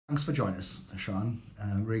Thanks for joining us, Sian.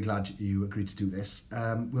 Really glad you agreed to do this.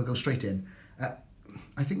 We'll go straight in.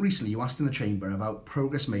 I think recently you asked in the Chamber about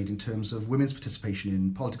progress made in terms of women's participation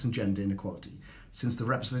in politics and gender inequality since the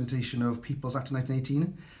Representation of Peoples Act of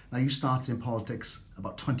 1918. Now, you started in politics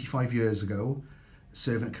about 25 years ago,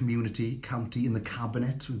 serving at community, county, in the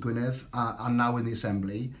cabinet with Gwynedd, and now in the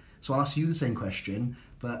Assembly. So I'll ask you the same question,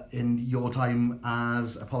 but in your time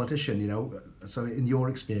as a politician, so in your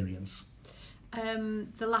experience.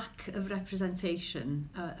 The lack of representation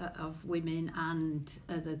of women and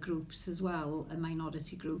other groups as well,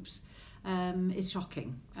 minority groups, is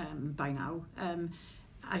shocking by now.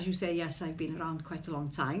 As you say, yes, I've been around quite a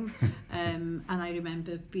long time, and I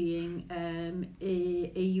remember being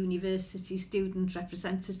a university student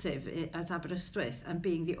representative at Aberystwyth and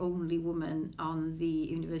being the only woman on the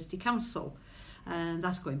University Council. And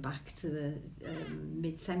that's going back to the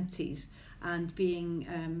mid-70s, and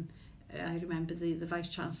being... I remember the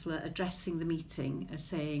Vice-Chancellor addressing the meeting as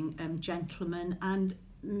saying, gentlemen and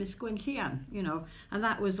Miss Gwenllian, and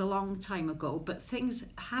that was a long time ago, but things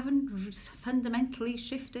haven't fundamentally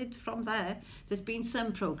shifted from there. There's been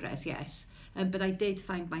some progress, yes, but I did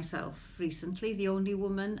find myself recently the only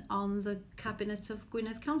woman on the cabinet of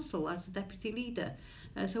Gwynedd Council as the deputy leader.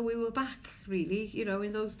 So we were back, really,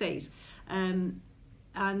 in those days. And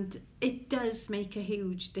it does make a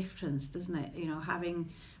huge difference, doesn't it?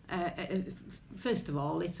 Having... first of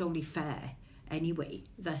all, it's only fair anyway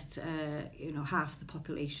that half the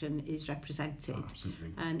population is represented. Oh,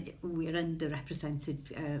 absolutely. And we're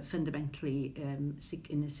underrepresented fundamentally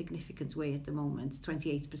in a significant way at the moment.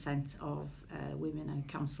 28% of women are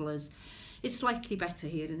councillors. It's slightly better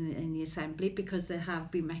here in the Assembly because there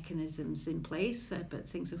have been mechanisms in place, but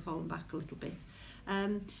things have fallen back a little bit.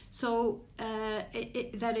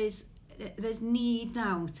 There's need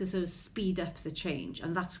now to sort of speed up the change,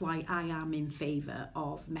 and that's why I am in favour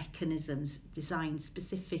of mechanisms designed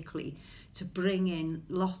specifically to bring in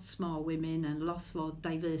lots more women and lots more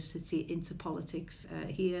diversity into politics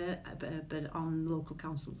here, but on local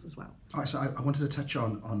councils as well. All right, so I wanted to touch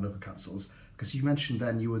on local councils, because you mentioned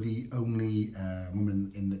then you were the only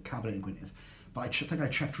woman in the cabinet in Gwynedd, but I think I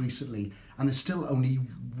checked recently, and there's still only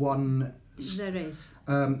one. There is.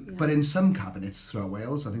 But in some cabinets throughout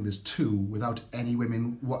Wales, I think there's two without any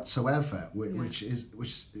women whatsoever, which is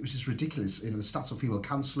ridiculous. The stats of female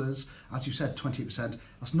councillors, as you said, 28%.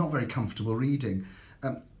 That's not very comfortable reading.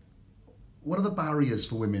 What are the barriers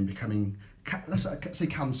for women becoming, let's say,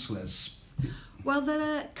 councillors? Well, there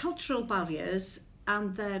are cultural barriers.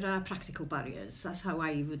 And there are practical barriers. That's how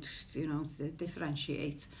I would,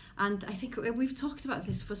 differentiate. And I think we've talked about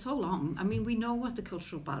this for so long. I mean, we know what the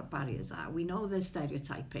cultural barriers are. We know there's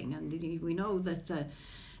stereotyping, and we know that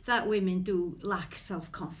that women do lack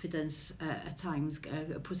self-confidence at times,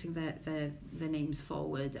 putting their names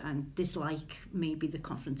forward, and dislike maybe the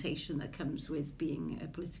confrontation that comes with being a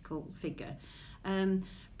political figure.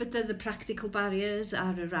 But the practical barriers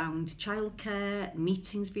are around childcare,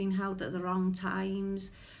 meetings being held at the wrong times,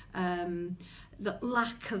 the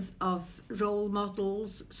lack of role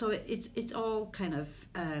models. So it's all kind of,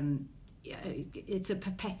 it's a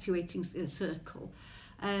perpetuating circle.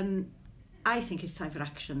 I think it's time for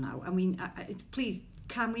action now. I mean, please,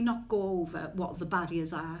 can we not go over what the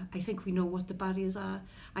barriers are? I think we know what the barriers are.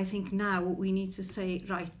 I think now we need to say,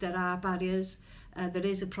 right, there are barriers, there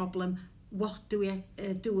is a problem. What do we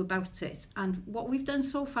do about it? And what we've done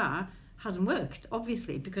so far hasn't worked,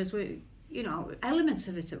 obviously, because elements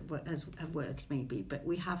of it have worked maybe, but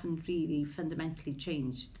we haven't really fundamentally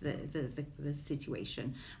changed the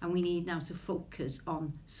situation. And we need now to focus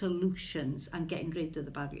on solutions and getting rid of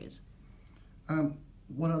the barriers.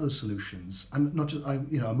 What are those solutions? And not just, I'm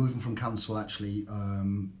moving from council actually,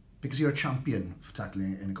 because you're a champion for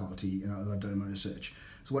tackling inequality. I've done my research.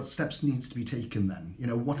 So what steps needs to be taken then?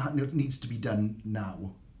 What needs to be done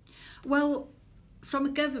now? Well, from a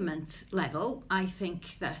government level, I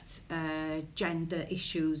think that gender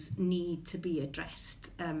issues need to be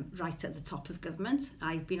addressed right at the top of government.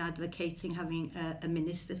 I've been advocating having a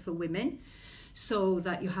minister for women, so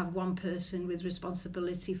that you have one person with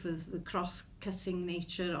responsibility for the cross-cutting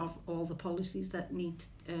nature of all the policies that need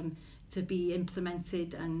to be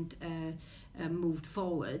implemented and moved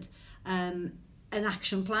forward. An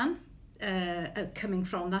action plan coming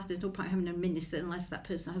from that. There's no point having a minister unless that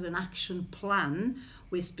person has an action plan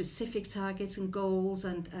with specific targets and goals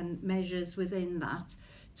and measures within that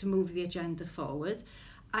to move the agenda forward.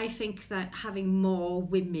 I think that having more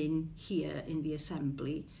women here in the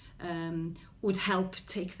Assembly would help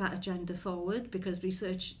take that agenda forward, because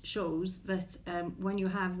research shows that when you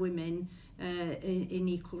have women in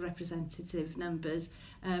equal representative numbers,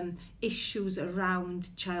 issues around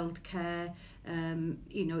childcare,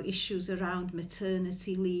 issues around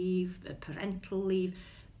maternity leave, parental leave,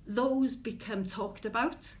 those become talked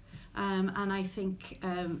about. And I think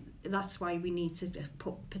that's why we need to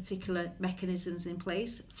put particular mechanisms in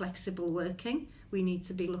place. Flexible working. We need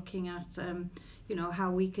to be looking at,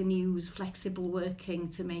 how we can use flexible working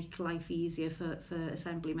to make life easier for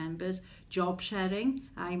Assembly members. Job sharing,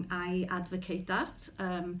 I advocate that.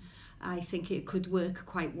 I think it could work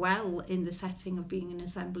quite well in the setting of being an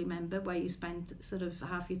Assembly member, where you spend sort of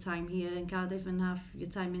half your time here in Cardiff and half your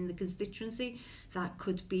time in the constituency. That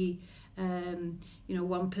could be,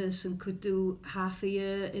 one person could do half a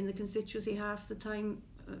year in the constituency, half the time,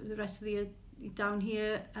 the rest of the year down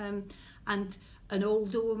here. And an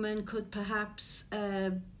older woman could perhaps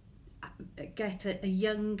get a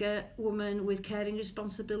younger woman with caring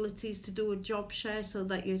responsibilities to do a job share, so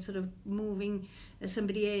that you're sort of moving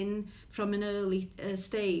somebody in from an early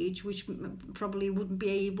stage, which probably wouldn't be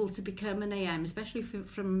able to become an AM, especially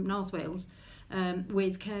from North Wales,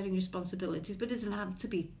 with caring responsibilities. But it doesn't have to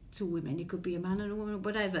be two women, it could be a man and a woman,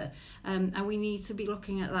 whatever. And we need to be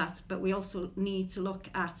looking at that, but we also need to look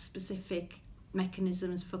at specific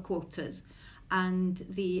mechanisms for quotas. And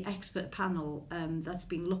the expert panel that's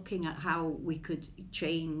been looking at how we could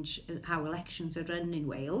change how elections are run in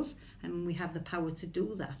Wales, and we have the power to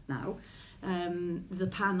do that now. The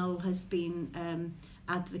panel has been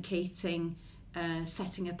advocating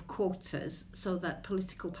setting up quotas so that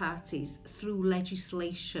political parties, through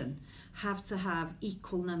legislation, have to have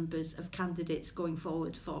equal numbers of candidates going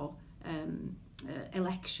forward for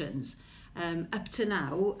elections. Up to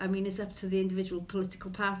now, I mean, it's up to the individual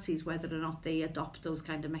political parties whether or not they adopt those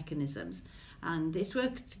kind of mechanisms. And it's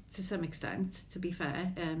worked to some extent, to be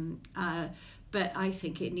fair, but I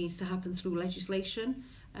think it needs to happen through legislation.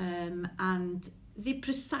 And the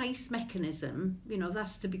precise mechanism,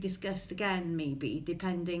 that's to be discussed again, maybe,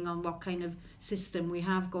 depending on what kind of system we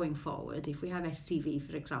have going forward. If we have STV,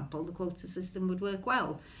 for example, the quota system would work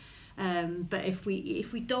well. But if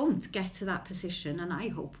we don't get to that position, and I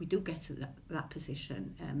hope we do get to that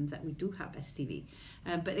position, that we do have STV,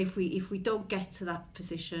 but if we don't get to that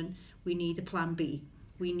position, we need a plan B.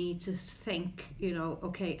 We need to think,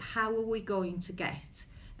 okay, how are we going to get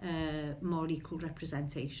more equal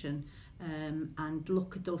representation, and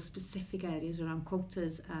look at those specific areas around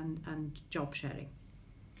quotas and job sharing.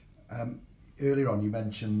 Earlier on you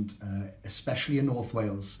mentioned, especially in North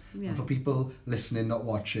Wales, and for people listening, not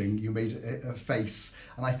watching, you made a face,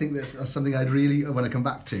 and I think that's something I'd really want to come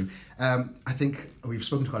back to. I think we've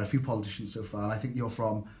spoken to quite a few politicians so far, and I think you're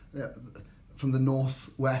from the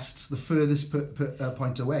northwest, the furthest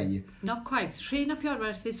point away. Not quite. Rhain ap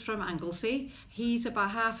Iorwerth is from Anglesey. He's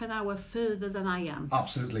about half an hour further than I am.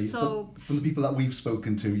 Absolutely. So, but from the people that we've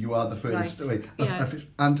spoken to, you are the furthest away. Yeah.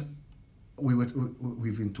 And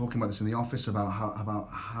we've been talking about this in the office about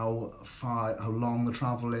how long the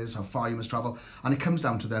travel is, how far you must travel, and it comes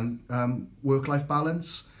down to then work-life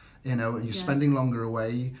balance. And you're spending longer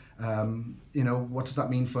away. What does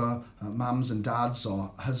that mean for mums and dads,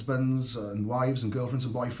 or husbands and wives and girlfriends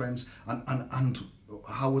and boyfriends, and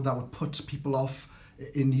how would put people off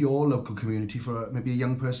in your local community for maybe a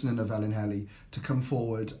young person in a Felinheli to come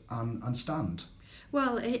forward and stand?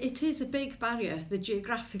 Well, it is a big barrier, the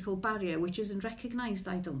geographical barrier, which isn't recognised,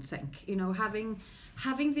 I don't think.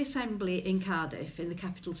 Having the Assembly in Cardiff, in the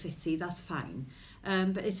capital city, that's fine.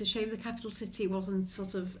 But it's a shame the capital city wasn't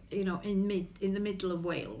sort of, in the middle of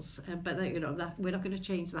Wales. But that we're not going to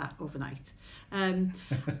change that overnight.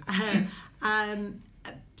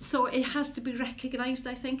 So it has to be recognised,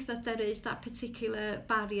 I think, that there is that particular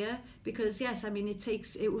barrier, because yes, I mean,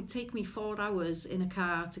 it would take me 4 hours in a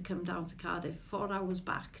car to come down to Cardiff, 4 hours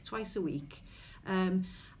back, twice a week.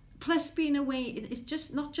 Plus being away, it's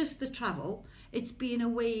just not just the travel, it's being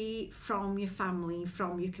away from your family,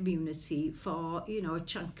 from your community for, a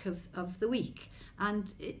chunk of the week.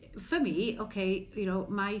 And for me, okay,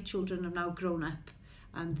 my children have now grown up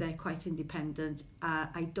and they're quite independent.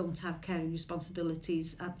 I don't have caring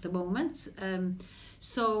responsibilities at the moment.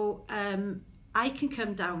 So I can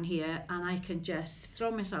come down here and I can just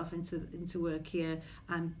throw myself into work here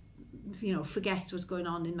and, forget what's going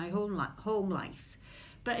on in my home life.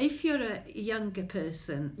 But if you're a younger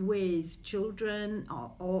person with children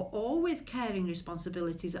or with caring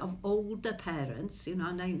responsibilities of older parents,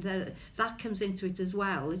 and that comes into it as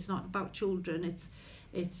well. It's not about children, it's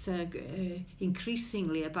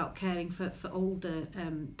increasingly about caring for older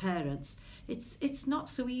parents. It's not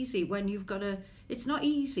so easy when you've got it's not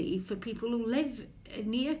easy for people who live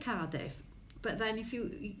near Cardiff, but then if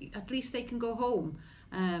at least they can go home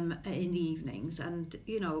in the evenings, and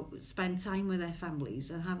spend time with their families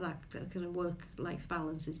and have that kind of work-life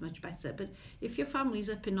balance is much better. But if your family's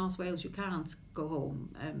up in North Wales, you can't go home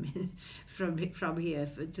from here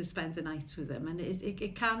to spend the night with them, and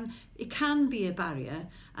it can be a barrier.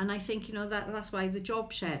 And I think that's why the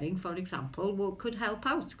job sharing, for example, could help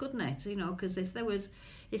out, couldn't it? Because if there was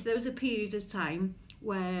a period of time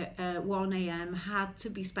where 1 a.m. had to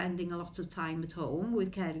be spending a lot of time at home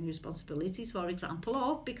with caring responsibilities, for example,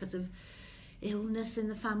 or because of illness in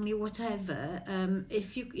the family or whatever,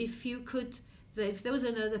 if there was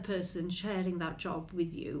another person sharing that job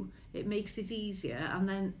with you, it makes it easier, and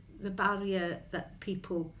then the barrier that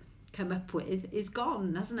people come up with is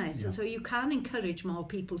gone, hasn't it? Yeah. And so you can encourage more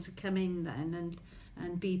people to come in then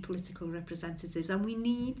and be political representatives, and we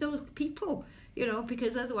need those people,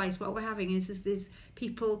 because otherwise what we're having is this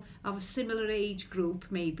people of a similar age group,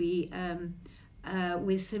 maybe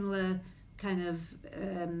with similar kind of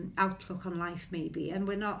outlook on life, maybe, and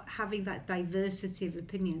we're not having that diversity of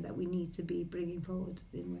opinion that we need to be bringing forward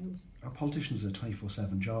in Wales. Our politicians are a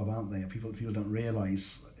 24/7 job, aren't they? People don't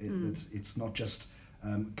realise that it's not just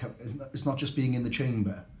being in the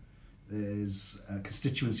chamber. There's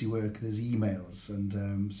constituency work, there's emails,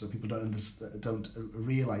 and so people don't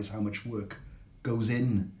realise how much work goes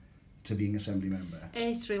in to being Assembly Member.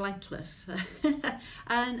 It's relentless.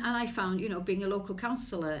 and I found, being a local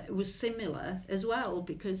councillor was similar as well,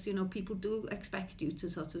 because, people do expect you to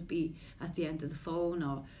sort of be at the end of the phone,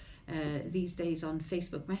 or these days on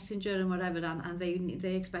Facebook Messenger and whatever, and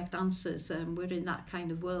they expect answers. We're in that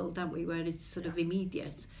kind of world, aren't we, where it's sort of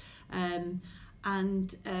immediate.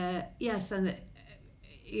 Yes, and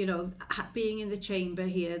being in the chamber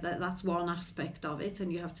here, that's one aspect of it,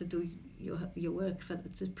 and you have to do your work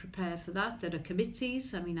to prepare for that. There are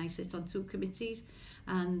committees. I mean, I sit on 2 committees,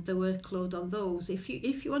 and the workload on those. If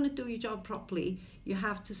you want to do your job properly, you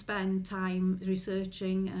have to spend time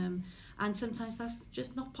researching, and sometimes that's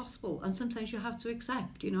just not possible. And sometimes you have to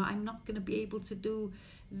accept, I'm not going to be able to do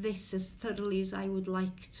this as thoroughly as I would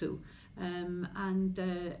like to.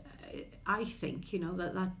 I think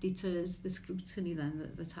that deters the scrutiny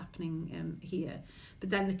then that's happening here. But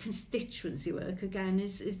then the constituency work again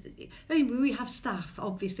is we have staff.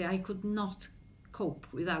 Obviously, I could not cope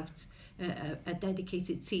without a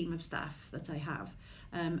dedicated team of staff that I have,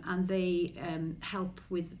 and they help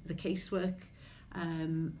with the casework,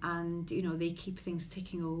 and they keep things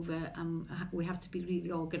ticking over, and we have to be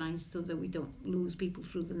really organised so that we don't lose people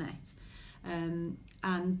through the net,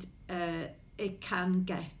 it can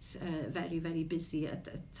get very, very busy at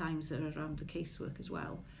times around the casework as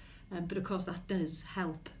well. But of course that does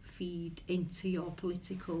help feed into your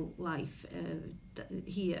political life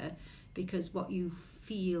here, because what you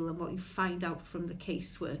feel and what you find out from the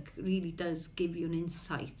casework really does give you an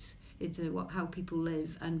insight into how people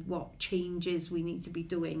live and what changes we need to be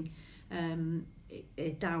doing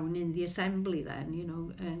down in the Assembly then,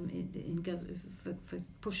 for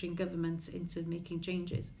pushing government into making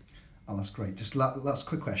changes. Oh, that's great. Just last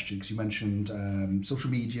quick question, because you mentioned social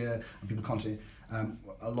media and people content.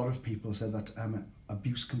 A lot of people said that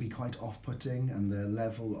abuse can be quite off-putting, and the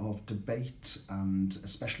level of debate, and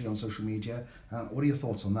especially on social media. What are your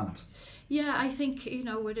thoughts on that? Yeah, I think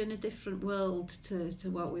we're in a different world to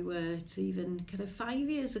what we were to even kind of 5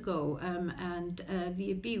 years ago, and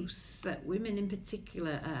the abuse that women in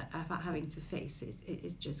particular are having to face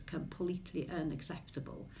is just completely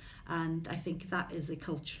unacceptable. And I think that is a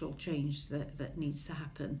cultural change that needs to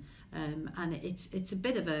happen, and it's a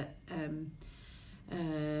bit of a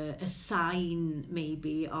sign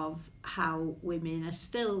maybe of how women are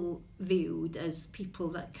still viewed as people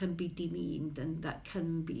that can be demeaned and that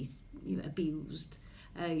can be abused.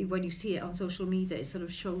 When you see it on social media, it sort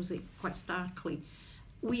of shows it quite starkly.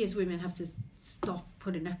 We as women have to stop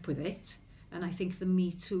putting up with it, and I think the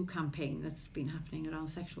Me Too campaign that's been happening around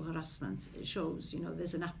sexual harassment, it shows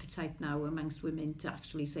there's an appetite now amongst women to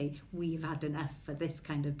actually say we've had enough for this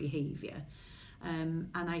kind of behaviour, and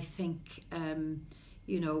I think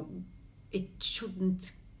it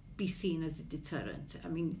shouldn't be seen as a deterrent. I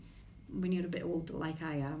mean, when you're a bit older like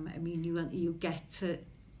I am, I mean, you get to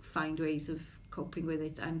find ways of coping with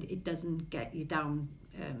it, and it doesn't get you down.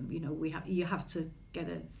 You have to get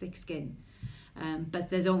a thick skin, but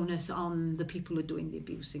there's onus on the people who are doing the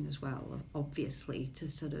abusing as well, obviously, to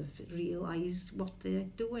sort of realise what they're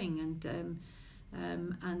doing, and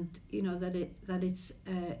that it's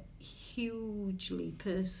hugely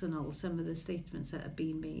personal, some of the statements that are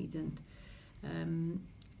being made, and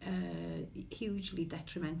hugely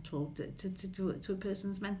detrimental to a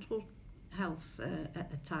person's mental health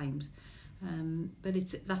at times. But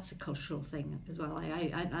that's a cultural thing as well.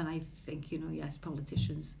 I think, you know, yes,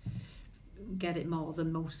 politicians get it more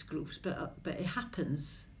than most groups, but it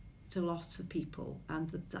happens to lots of people, and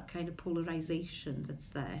that kind of polarisation that's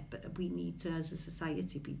there. But we need to, as a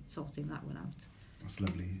society, be sorting that one out. That's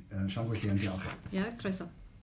lovely. Sian Gwenllian, diolch. Yeah, croeso.